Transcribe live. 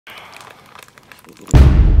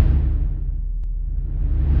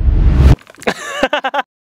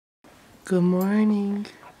Good morning.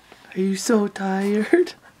 Are you so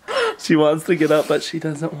tired? She wants to get up, but she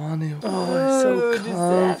doesn't want to. Oh, it's so comfy. Does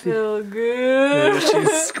that feel good? Yeah,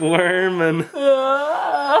 she's squirming.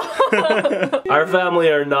 Our family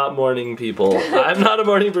are not morning people. I'm not a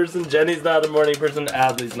morning person. Jenny's not a morning person.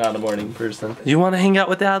 Adley's not a morning person. You want to hang out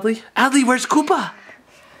with Adley? Adley, where's Koopa?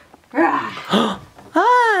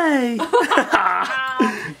 Hi.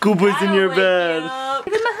 Koopa's in your bed.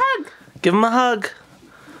 Give him a hug. Give him a hug.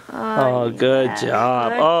 Oh, good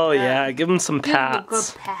job. Oh, yeah, give him some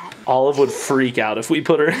pats. Olive would freak out if we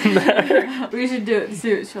put her in there. We should do it to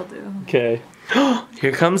see what she'll do. Okay.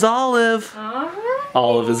 Here comes Olive. Alright.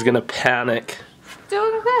 Olive is gonna panic.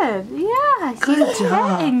 Doing good. Yeah, Good she's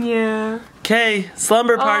job. petting you. Okay,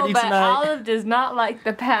 slumber party but tonight. Olive does not like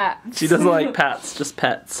the pats. She doesn't like pats, just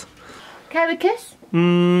pets. Can I have a kiss?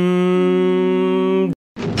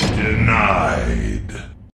 Denied.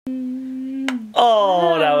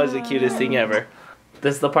 Oh, that was the cutest thing ever.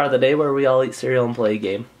 This is the part of the day where we all eat cereal and play a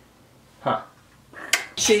game. Huh.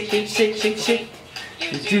 Shake, shake, shake, shake, shake.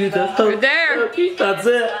 Do the hope. There. That's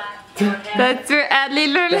it. That's where Adley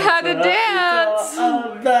learned how to dance.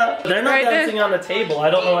 They're not dancing on the table. I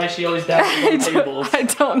don't know why she always dances on tables. I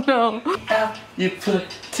don't know. You put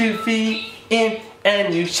 2 feet in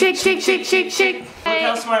and you Shake, shake, shake, shake, shake. Look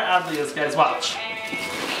how smart Adley is, guys. Watch.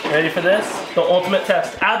 Ready for this? The ultimate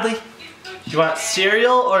test. Adley, do you want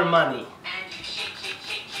cereal or money?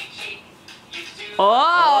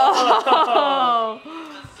 Oh.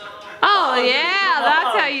 Oh yeah,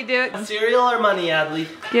 that's how you do it. Cereal or money, Adley?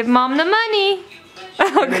 Give mom the money.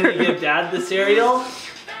 And then you give dad the cereal?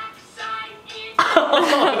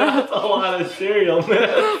 Oh, that's a lot of cereal,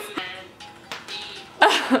 man.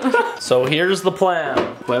 So here's the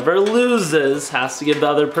plan. Whoever loses has to give the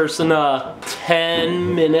other person a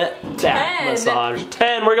 10-minute back massage.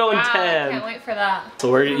 10, we're going 10. I can't wait for that.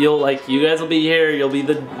 So you guys will be here, you'll be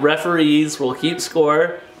the referees, we'll keep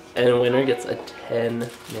score, and the winner gets a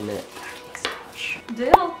 10-minute massage.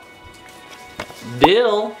 Deal.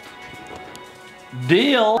 Deal.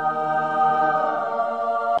 Deal.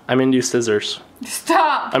 I'm gonna do scissors.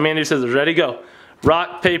 Stop. I'm gonna do scissors. Ready, go.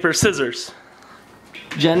 Rock, paper, scissors.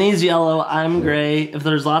 Jenny's yellow, I'm gray. If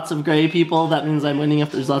there's lots of gray people, that means I'm winning.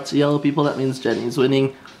 If there's lots of yellow people, that means Jenny's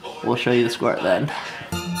winning. We'll show you the score then.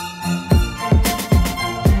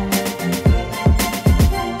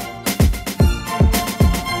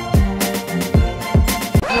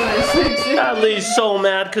 Adley's so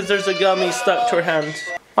mad because there's a gummy stuck to her hand.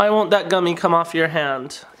 Why won't that gummy come off your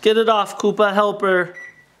hand? Get it off, Koopa, help her.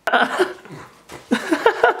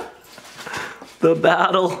 The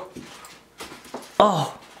battle.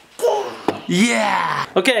 Oh. Yeah.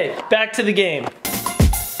 Okay, back to the game.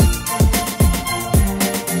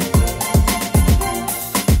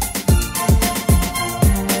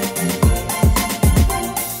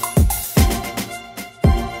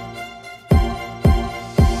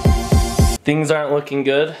 Things aren't looking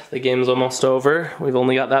good. The game's almost over. We've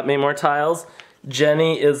only got that many more tiles.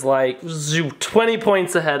 Jenny is like 20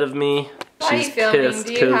 points ahead of me. Why are you She's filming? pissed.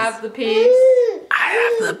 Do you have the piece?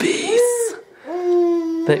 I have the piece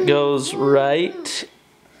that goes right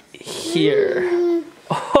here.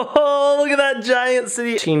 Oh, look at that giant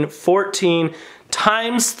city. 14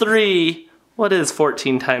 times 3. What is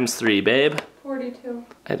 14 times 3, babe? 42.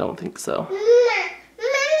 I don't think so.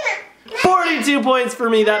 42 points for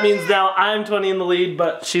me. That means now I'm 20 in the lead,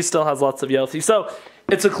 but she still has lots of yellow teeth. So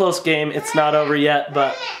it's a close game. It's not over yet,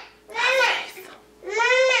 but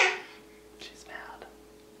she's mad.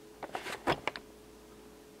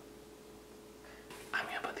 I'm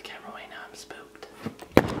gonna put the camera away now. I'm spooked.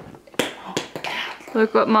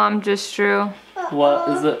 Look what mom just drew. What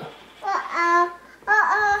is it?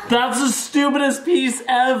 That's the stupidest piece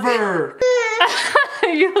ever.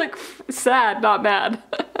 You look sad, not mad.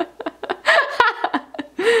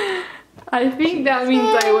 I think that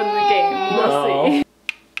means I win the game. We'll see.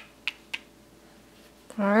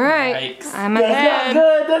 Alright, Yikes. I'm ahead.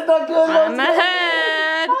 That's not good. I'm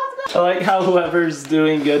ahead. I like how whoever's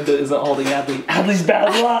doing good that isn't holding Adley. Adley's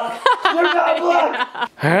bad luck. You're bad luck.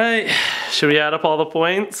 Alright, should we add up all the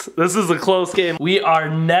points? This is a close game. We are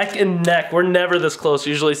neck and neck. We're never this close.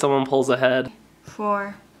 Usually someone pulls ahead.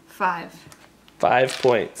 4, 5. 5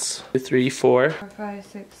 points. 2, 3, 4. 4, 5,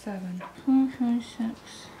 6, 7. 6.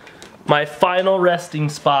 My final resting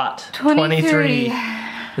spot. 23.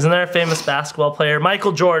 Isn't there a famous basketball player?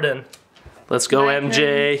 Michael Jordan. Let's go,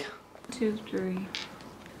 MJ. 2, 3.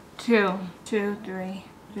 2, 2, 3.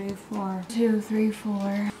 3, 4. 2, 3,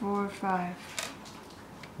 4. 4, 5.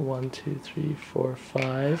 1, 2, 3, 4,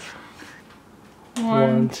 5.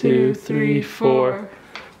 1, 2, 3, 4.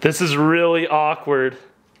 This is really awkward.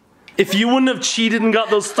 If you wouldn't have cheated and got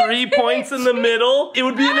those 3 points in the middle, it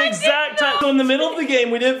would be an exact time. So in the middle of the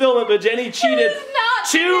game, we didn't film it, but Jenny cheated.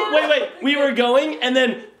 Wait, we were going, and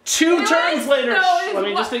then 2 turns later. Let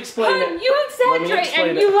me just explain it. You exaggerate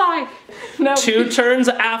and you lie. No. 2 turns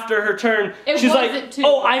after her turn, she's like,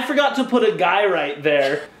 oh, I forgot to put a guy right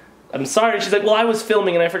there. I'm sorry. She's like, well, I was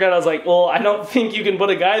filming and I forgot. I was like, well, I don't think you can put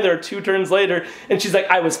a guy there 2 turns later. And she's like,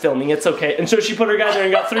 I was filming. It's okay. And so she put her guy there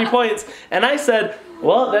and got 3 points. And I said,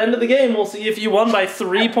 well, at the end of the game, we'll see if you won by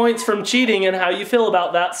 3 points from cheating and how you feel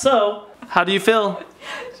about that. So, how do you feel?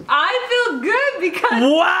 I feel good because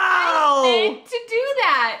wow! I meant to do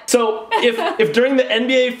that. So if during the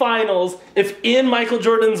NBA Finals, if in Michael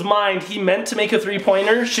Jordan's mind he meant to make a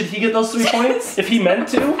 3-pointer, should he get those 3 points? If he meant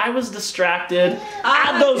to? I was distracted.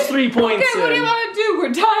 Add those 3 points in. Okay, what do you want to do?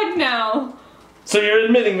 We're tied now. So you're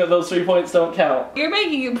admitting that those 3 points don't count? You're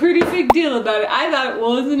making a pretty big deal about it. I thought it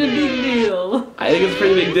wasn't a big deal. I think it's a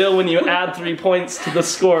pretty big deal when you add 3 points to the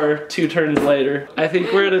score 2 turns later. I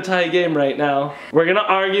think we're in a tie game right now. We're gonna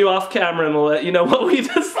argue off camera and we'll let you know what we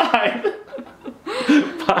decide.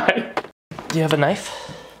 Bye. Do you have a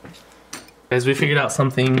knife? Guys, we figured out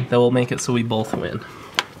something that will make it so we both win.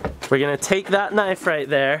 We're gonna take that knife right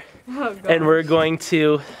there, and we're going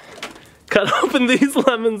to cut open these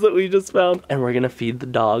lemons that we just found, and we're gonna feed the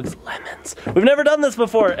dogs lemons. We've never done this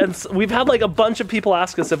before, and we've had like a bunch of people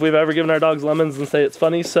ask us if we've ever given our dogs lemons and say it's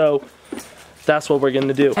funny, so that's what we're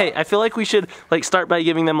gonna do. Hey, I feel like we should like start by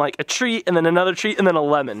giving them like a treat, and then another treat, and then a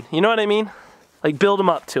lemon. You know what I mean? Like build them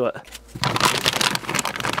up to it.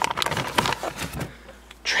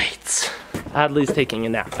 Treats. Adley's taking a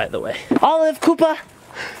nap, by the way. Olive, Koopa,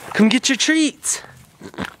 come get your treats.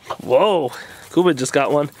 Whoa, Koopa just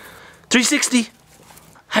got one. 360.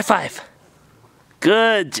 High five.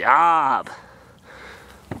 Good job.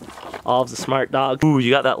 Olive's a smart dog. Ooh,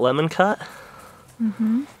 you got that lemon cut?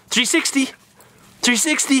 Mm-hmm. 360.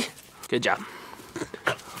 360. Good job.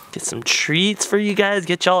 Get some treats for you guys.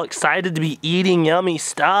 Get y'all excited to be eating yummy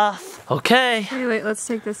stuff. Okay. Wait, let's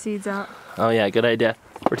take the seeds out. Oh yeah, good idea.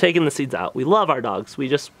 We're taking the seeds out. We love our dogs. We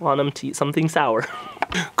just want them to eat something sour.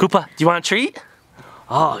 Koopa, do you want a treat?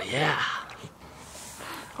 Oh yeah.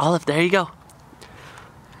 Olive, there you go.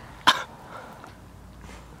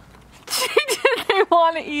 She didn't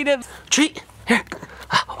want to eat it. Treat, here.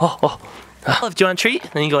 Olive, do you want a treat?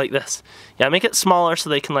 Then you go like this. Yeah, make it smaller so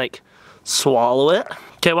they can like swallow it.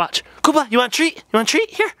 Okay, watch. Koopa, you want a treat? You want a treat?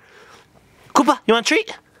 Here. Koopa, you want a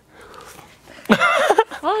treat?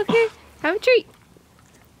 Okay, have a treat.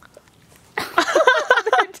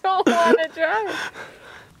 I don't want to try.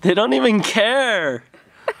 They don't even care.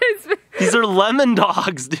 These are lemon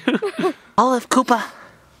dogs, dude. Olive, Koopa.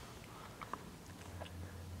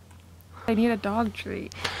 I need a dog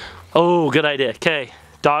treat. Oh, good idea. Okay,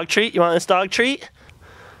 dog treat. You want this dog treat?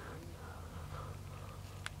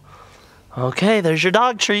 Okay, there's your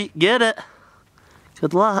dog treat. Get it.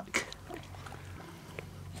 Good luck.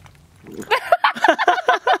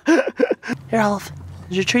 Here, Olive.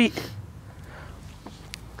 Here's your treat.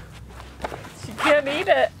 She can't eat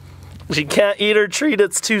it. She can't eat her treat,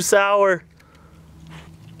 it's too sour.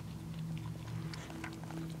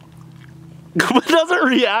 Koopa doesn't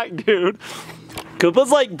react, dude.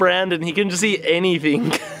 Koopa's like Brandon, he can just eat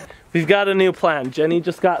anything. We've got a new plan. Jenny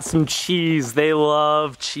just got some cheese. They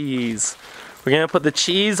love cheese. We're gonna put the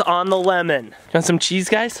cheese on the lemon. You want some cheese,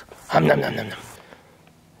 guys? Nom nom nom nom.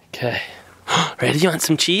 Okay. Ready? You want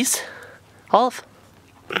some cheese? Olive?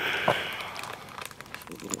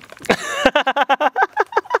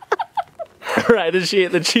 Right as she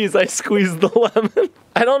ate the cheese, I squeezed the lemon.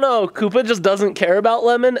 I don't know, Koopa just doesn't care about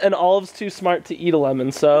lemon, and Olive's too smart to eat a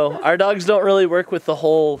lemon, so our dogs don't really work with the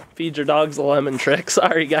whole feed your dogs a lemon trick.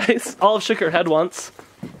 Sorry, guys. Olive shook her head once.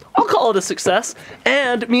 I'll call it a success,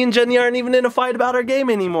 and me and Jenny aren't even in a fight about our game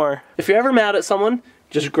anymore. If you're ever mad at someone,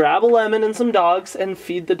 just grab a lemon and some dogs and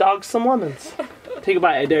feed the dogs some lemons. Take a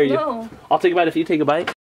bite, I dare you. No. I'll take a bite if you take a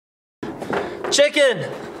bite. Chicken!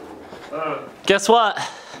 Guess what?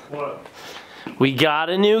 What? We got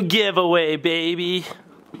a new giveaway, baby.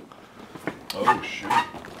 Oh, shoot.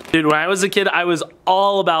 Dude, when I was a kid, I was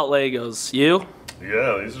all about Legos. You?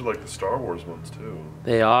 Yeah, these are like the Star Wars ones, too.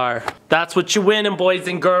 They are. That's what you win, boys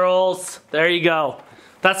and girls. There you go.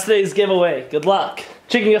 That's today's giveaway. Good luck.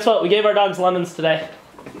 Chicken, guess what? We gave our dogs lemons today.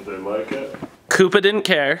 Did they like it? Koopa didn't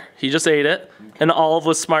care. He just ate it. And Olive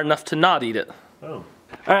was smart enough to not eat it. Oh.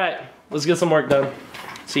 Alright, let's get some work done.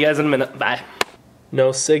 See you guys in a minute. Bye.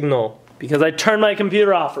 No signal. Because I turned my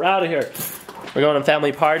computer off. We're out of here. We're going to a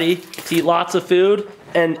family party to eat lots of food.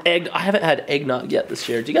 And I haven't had eggnog yet this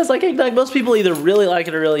year. Do you guys like eggnog? Most people either really like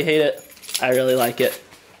it or really hate it. I really like it.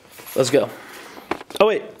 Let's go. Oh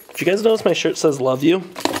wait, did you guys notice my shirt says love you?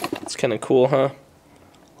 It's kind of cool, huh?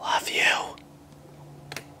 Love you.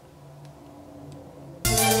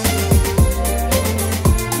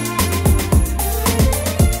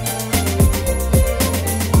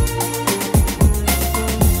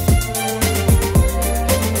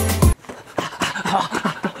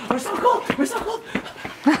 We're so cold. We're so cold.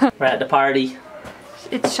 We're at the party.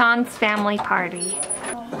 It's Sean's family party.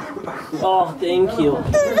 Oh, thank you.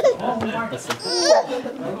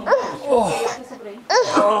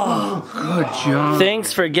 Oh, good job.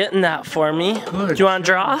 Thanks for getting that for me. Good. Do you want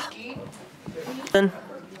to draw?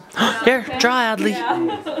 Here, draw, Adley.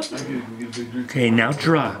 Okay, now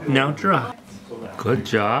draw. Now draw. Good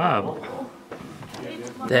job.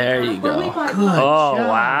 There you go. Good Oh, job.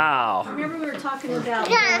 wow. Remember we were talking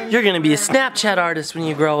about You're going to be a Snapchat artist when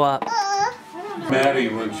you grow up. Maddie,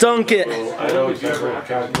 when Dunk it. I know you were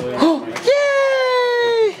calculating.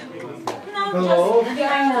 Yay! Hello?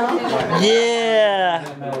 Yeah.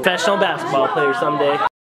 Professional basketball player someday.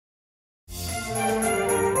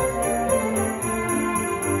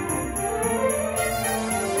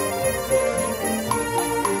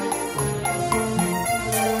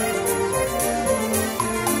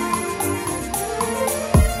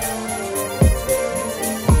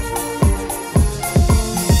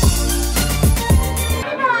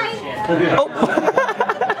 Oh.